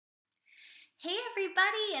Hey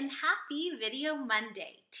everybody, and happy Video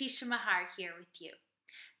Monday. Teshia here with you.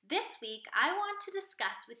 This week I want to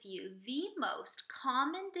discuss with you the most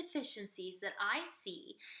common deficiencies that I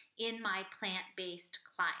see in my plant-based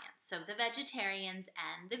clients, so the vegetarians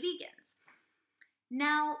and the vegans.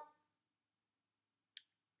 Now,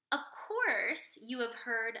 of course, you have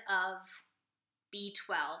heard of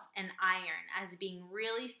B12 and iron as being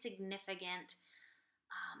really significant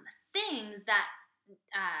things that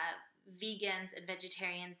vegans and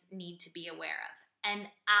vegetarians need to be aware of. And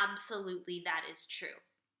absolutely that is true.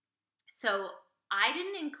 So I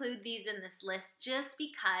didn't include these in this list just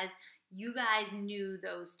because you guys knew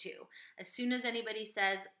those two. As soon as anybody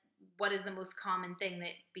says, what is the most common thing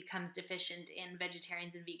that becomes deficient in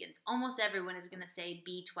vegetarians and vegans, almost everyone is going to say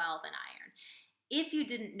B12 and iron. If you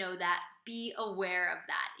didn't know that, be aware of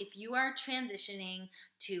that. If you are transitioning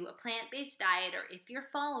to a plant-based diet or if you're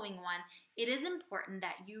following one, it is important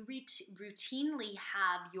that you routinely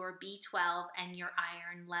have your B12 and your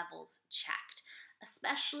iron levels checked.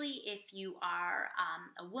 Especially if you are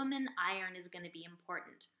a woman, iron is going to be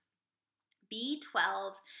important.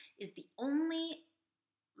 B12 is the only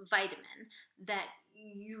vitamin that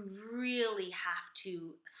you really have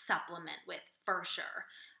to supplement with for sure.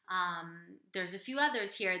 There's a few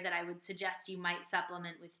others here that I would suggest you might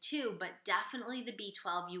supplement with too, but definitely the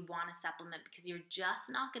B12 you want to supplement because you're just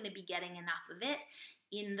not going to be getting enough of it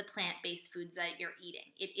in the plant-based foods that you're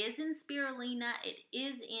eating. It is in spirulina, it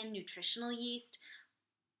is in nutritional yeast,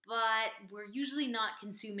 but we're usually not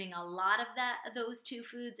consuming a lot of those two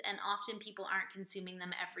foods, and often people aren't consuming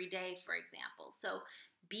them every day, for example. So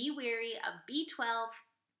be wary of B12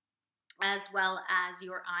 as well as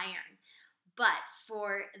your iron. But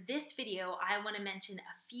for this video, I want to mention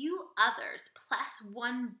a few others, plus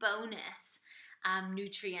one bonus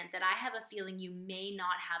nutrient that I have a feeling you may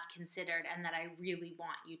not have considered and that I really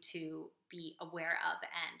want you to be aware of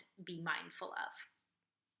and be mindful of.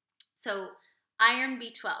 So iron,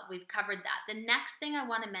 B12, we've covered that. The next thing I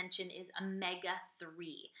want to mention is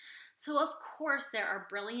omega-3. So of course there are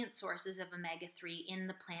brilliant sources of omega-3 in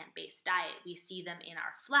the plant-based diet. We see them in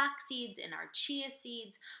our flax seeds, in our chia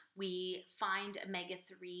seeds. We find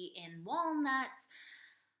omega-3 in walnuts.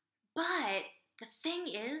 But the thing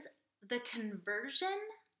is, the conversion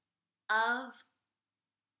of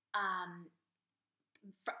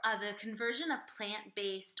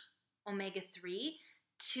plant-based omega-3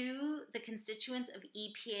 to the constituents of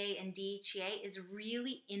EPA and DHEA is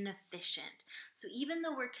really inefficient. So even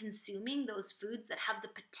though we're consuming those foods that have the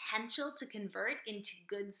potential to convert into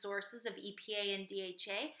good sources of EPA and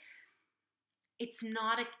DHA, it's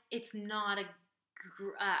not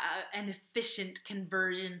an efficient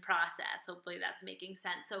conversion process. Hopefully that's making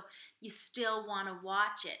sense. So you still want to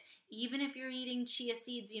watch it. Even if you're eating chia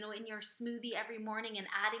seeds, in your smoothie every morning and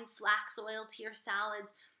adding flax oil to your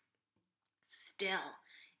salads, still,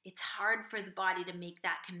 it's hard for the body to make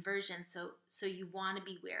that conversion, so you want to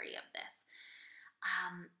be wary of this.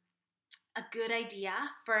 A good idea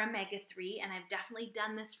for omega-3, and I've definitely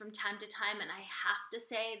done this from time to time, and I have to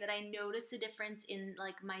say that I notice a difference in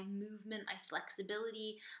my movement, my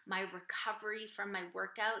flexibility, my recovery from my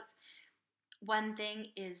workouts. One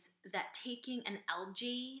thing is that taking an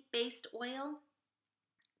algae-based oil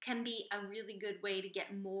can be a really good way to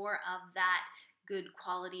get more of that good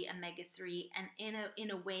quality omega-3 and in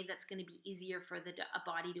a way that's going to be easier for a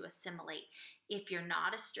body to assimilate. If you're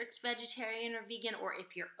not a strict vegetarian or vegan, or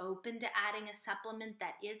if you're open to adding a supplement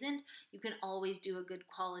that isn't, you can always do a good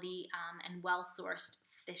quality and well-sourced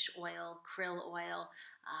fish oil, krill oil,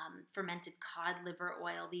 fermented cod liver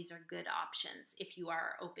oil. These are good options if you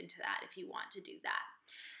are open to that, if you want to do that.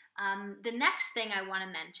 The next thing I want to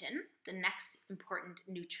mention, the next important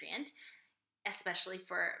nutrient, especially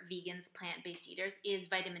for vegans, plant-based eaters, is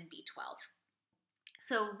vitamin B12.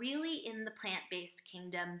 So really in the plant-based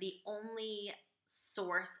kingdom, the only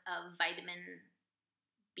source of vitamin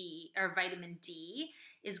D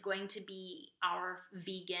is going to be our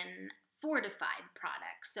vegan fortified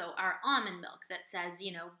products. So our almond milk that says,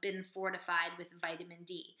 been fortified with vitamin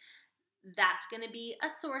D. That's going to be a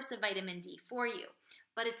source of vitamin D for you.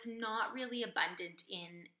 But it's not really abundant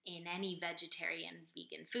in any vegetarian,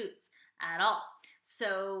 vegan foods at all.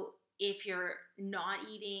 So if you're not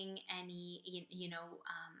eating any,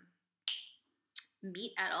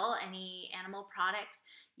 meat at all, any animal products,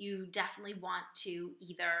 you definitely want to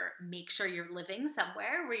either make sure you're living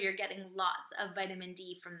somewhere where you're getting lots of vitamin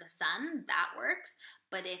D from the sun. That works.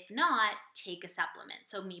 But if not, take a supplement.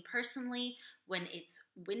 So me personally, when it's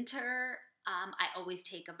winter, I always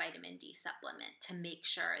take a vitamin D supplement to make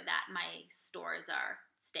sure that my stores are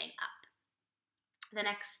staying up. The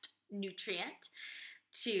next nutrient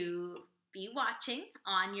to be watching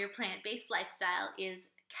on your plant-based lifestyle is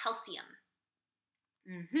calcium.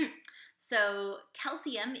 So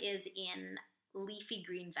calcium is in leafy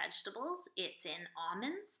green vegetables, it's in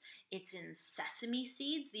almonds, it's in sesame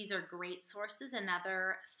seeds. These are great sources.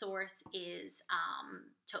 Another source is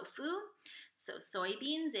tofu, so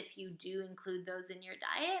soybeans, if you do include those in your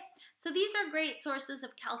diet. So these are great sources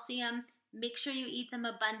of calcium. Make sure you eat them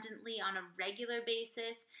abundantly on a regular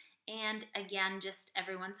basis. And again, just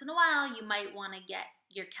every once in a while, you might want to get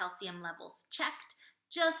your calcium levels checked,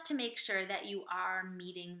 just to make sure that you are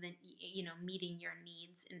meeting your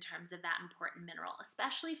needs in terms of that important mineral,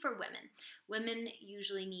 especially for women. Women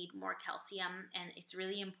usually need more calcium, and it's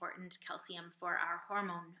really important calcium for our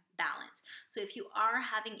hormone balance. So if you are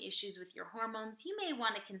having issues with your hormones, you may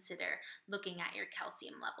want to consider looking at your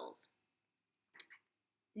calcium levels.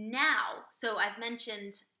 Now, so I've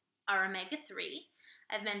mentioned our omega-3,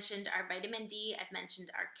 I've mentioned our vitamin D, I've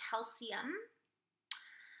mentioned our calcium.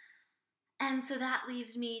 And so that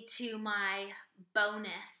leaves me to my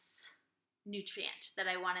bonus nutrient that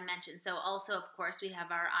I want to mention. So also, of course, we have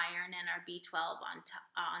our iron and our B12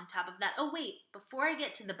 on top of that. Oh, wait, before I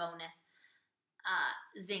get to the bonus,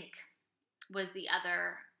 zinc was the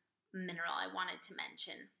other mineral I wanted to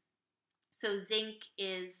mention. So zinc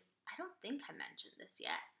is, I don't think I mentioned this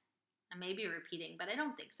yet. I may be repeating, but I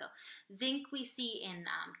don't think so. Zinc we see in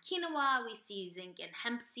quinoa, we see zinc in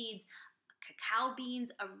hemp seeds, cacao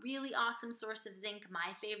beans, a really awesome source of zinc.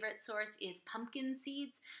 My favorite source is pumpkin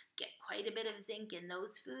seeds. Get quite a bit of zinc in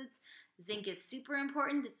those foods. Zinc is super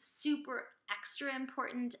important. It's super extra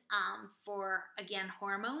important for, again,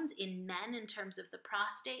 hormones in men in terms of the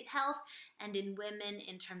prostate health, and in women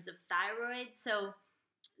in terms of thyroid. So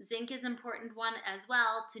zinc is an important one as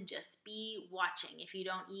well to just be watching. If you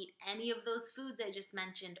don't eat any of those foods I just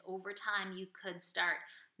mentioned, over time you could start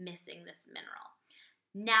missing this mineral.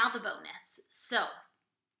 Now the bonus. So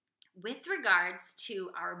with regards to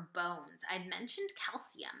our bones, I mentioned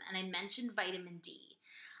calcium and I mentioned vitamin D.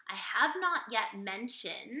 I have not yet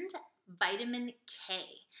mentioned vitamin K.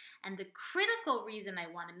 And the critical reason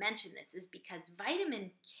I want to mention this is because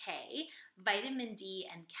vitamin K, vitamin D,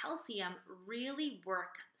 and calcium really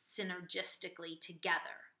work synergistically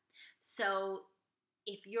together. So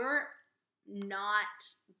if you're not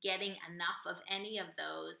getting enough of any of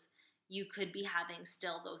those, you could be having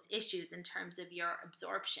still those issues in terms of your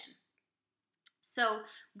absorption. So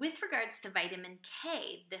with regards to vitamin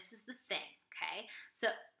K, this is the thing, okay? So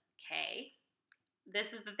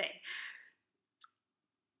this is the thing.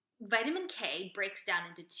 Vitamin K breaks down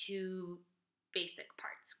into two basic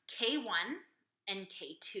parts, K1 and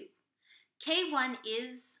K2. K1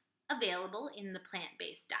 is available in the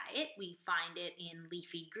plant-based diet. We find it in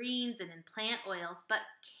leafy greens and in plant oils, but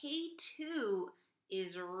K2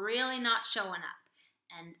 is really not showing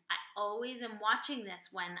up. And I always am watching this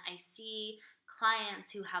when I see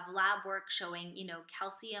clients who have lab work showing,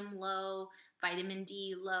 calcium low, vitamin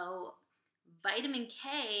D low. Vitamin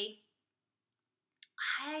K,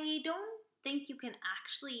 I don't think you can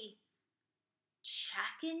actually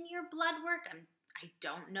check in your blood work. I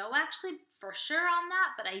don't know actually for sure on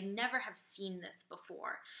that, but I never have seen this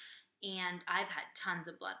before. And I've had tons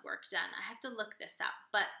of blood work done. I have to look this up,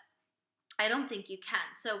 but I don't think you can.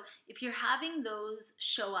 So if you're having those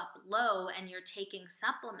show up low and you're taking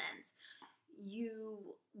supplements,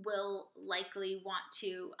 you will likely want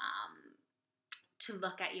to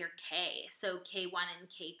look at your K. So K1 and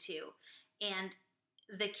K2. And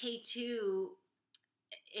the K2,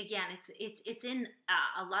 again, it's in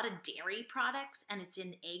a lot of dairy products, and it's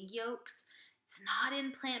in egg yolks. It's not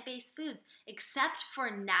in plant-based foods, except for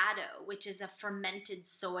natto, which is a fermented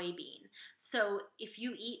soybean. So if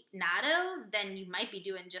you eat natto, then you might be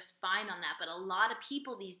doing just fine on that. But a lot of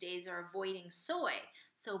people these days are avoiding soy.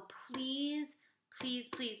 So please, please,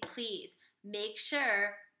 please, please make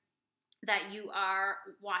sure that you are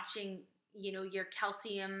watching, your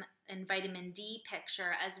calcium and vitamin D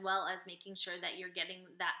picture, as well as making sure that you're getting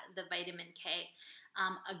the vitamin K.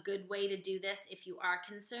 A good way to do this, if you are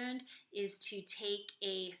concerned, is to take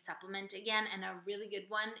a supplement again, and a really good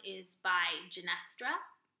one is by Genestra,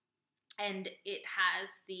 and it has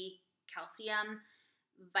the calcium,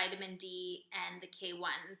 vitamin D, and the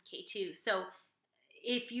K1, K2. So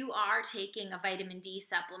if you are taking a vitamin D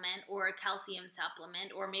supplement or a calcium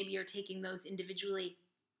supplement, or maybe you're taking those individually,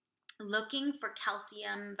 looking for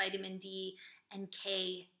calcium, vitamin D, and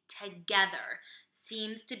K together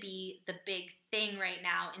seems to be the big thing right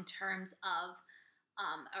now in terms of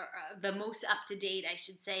the most up-to-date, I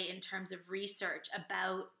should say, in terms of research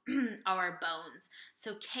about our bones.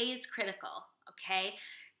 So K is critical, okay?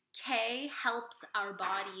 K helps our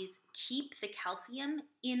bodies keep the calcium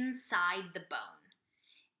inside the bone.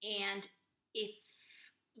 And if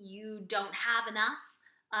you don't have enough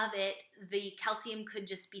of it, the calcium could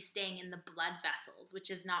just be staying in the blood vessels, which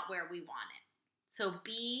is not where we want it. So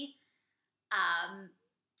be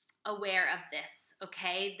aware of this,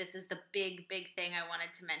 okay? This is the big thing I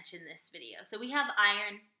wanted to mention in this video. So we have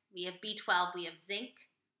iron, we have B12, we have zinc,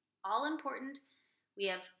 all important. We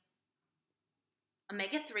have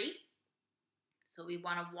omega-3, so we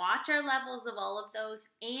want to watch our levels of all of those,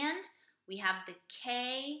 and we have the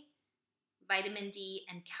K, vitamin D,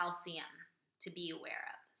 and calcium to be aware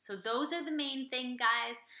of. So those are the main thing,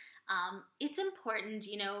 guys. It's important,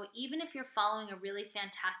 you know, even if you're following a really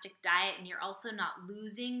fantastic diet and you're also not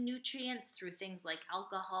losing nutrients through things like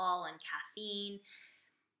alcohol and caffeine,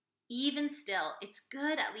 even still, it's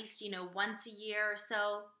good at least, you know, once a year or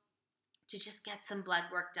so to just get some blood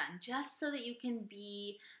work done, just so that you can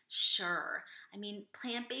be sure. I mean,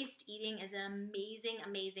 plant-based eating is an amazing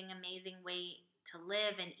way to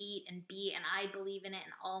live and eat and be, and I believe in it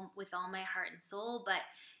with all my heart and soul, but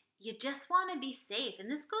you just want to be safe. And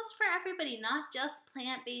this goes for everybody, not just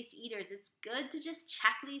plant-based eaters. It's good to just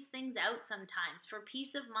check these things out sometimes for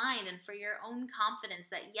peace of mind and for your own confidence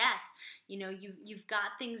that yes, you know, you've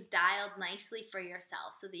got things dialed nicely for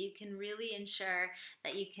yourself so that you can really ensure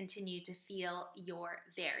that you continue to feel your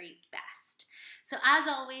very best. So as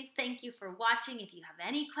always, thank you for watching. If you have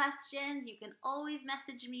any questions, you can always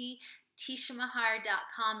message me.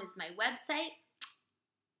 TeshiaMahar.com is my website.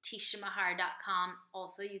 TeshiaMahar.com.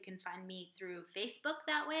 Also, you can find me through Facebook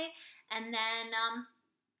that way. And then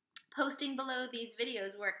posting below these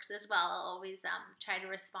videos works as well. I'll always try to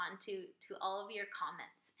respond to all of your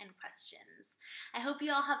comments and questions. I hope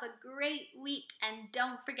you all have a great week, and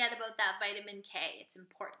don't forget about that vitamin K. It's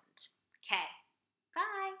important. Okay,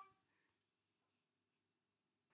 bye.